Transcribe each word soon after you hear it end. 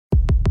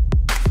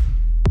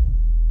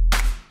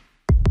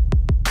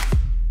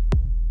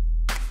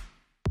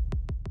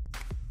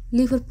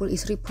Liverpool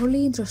is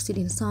reportedly interested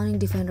in signing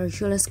defender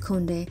Jules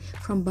Kounde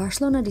from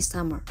Barcelona this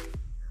summer.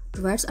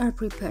 The Reds are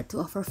prepared to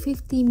offer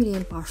 £50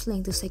 million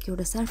to secure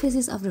the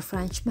services of the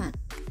Frenchman,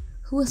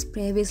 who was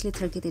previously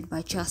targeted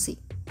by Chelsea.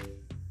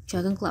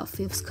 Jurgen Klopp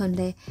views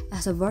Kounde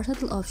as a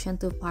versatile option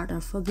to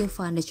partner Virgil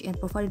van Dijk and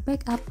provide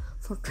backup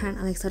for Trent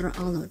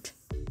Alexander-Arnold.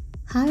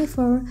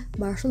 However,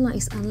 Barcelona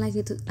is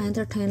unlikely to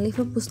entertain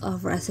Liverpool's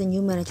offer as the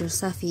new manager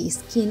Xavi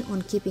is keen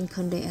on keeping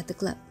Kounde at the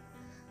club.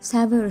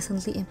 Xavi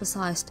recently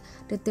emphasized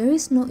that there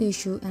is no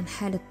issue and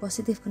had a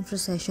positive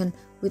conversation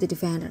with the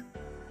defender,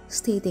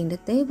 stating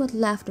that they both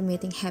left the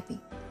meeting happy.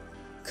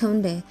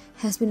 Kounde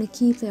has been a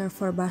key player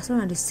for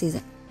Barcelona this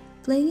season,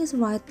 playing as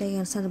right back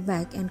and center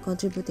back and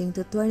contributing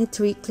to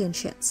 23 clean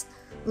sheets,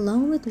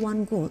 along with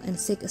 1 goal and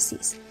 6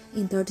 assists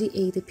in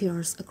 38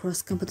 appearances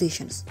across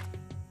competitions.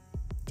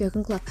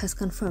 Jurgen Klopp has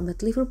confirmed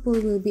that Liverpool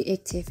will be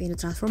active in the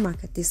transfer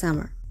market this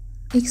summer,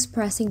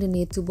 expressing the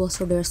need to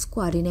bolster their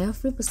squad in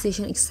every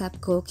position except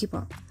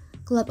goalkeeper.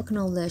 Klopp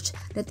acknowledged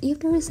that if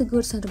there is a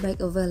good centre-back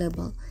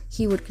available,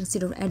 he would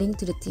consider adding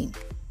to the team.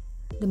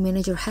 The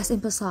manager has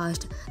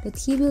emphasized that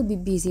he will be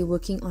busy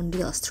working on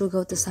deals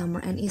throughout the summer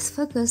and is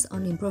focused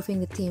on improving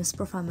the team's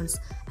performance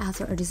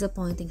after a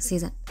disappointing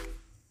season.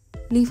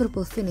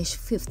 Liverpool finished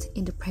 5th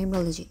in the Premier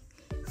League,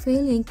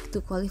 failing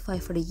to qualify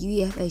for the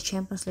UEFA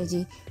Champions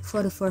League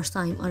for the first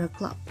time under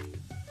Klopp.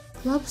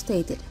 Klopp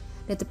stated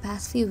that the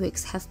past few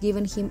weeks have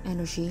given him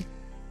energy,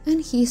 and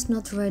he is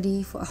not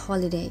ready for a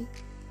holiday.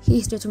 He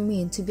is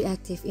determined to be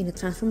active in the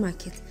transfer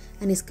market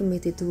and is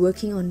committed to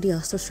working on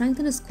deals to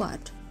strengthen the squad.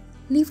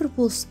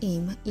 Liverpool's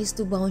aim is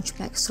to bounce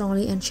back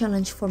strongly and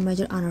challenge for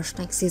major honors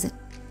next season.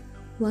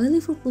 While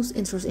Liverpool's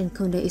interest in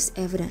Kounde is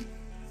evident,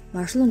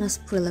 Barcelona's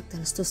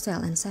reluctance to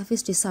sell and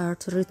Xavi's desire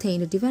to retain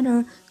the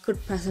defender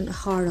could present a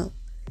hurdle.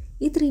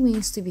 It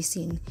remains to be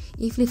seen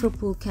if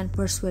Liverpool can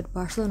persuade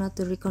Barcelona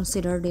to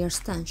reconsider their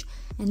stance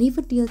and if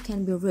a deal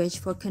can be reached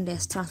for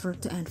Kounde's transfer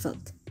to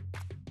Anfield.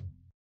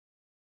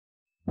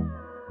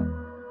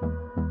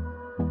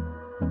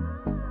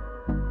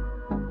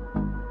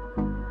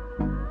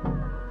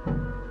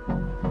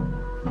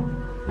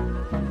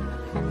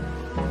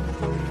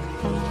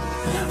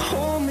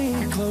 Hold me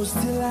close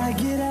till I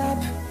get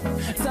up.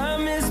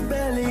 Time is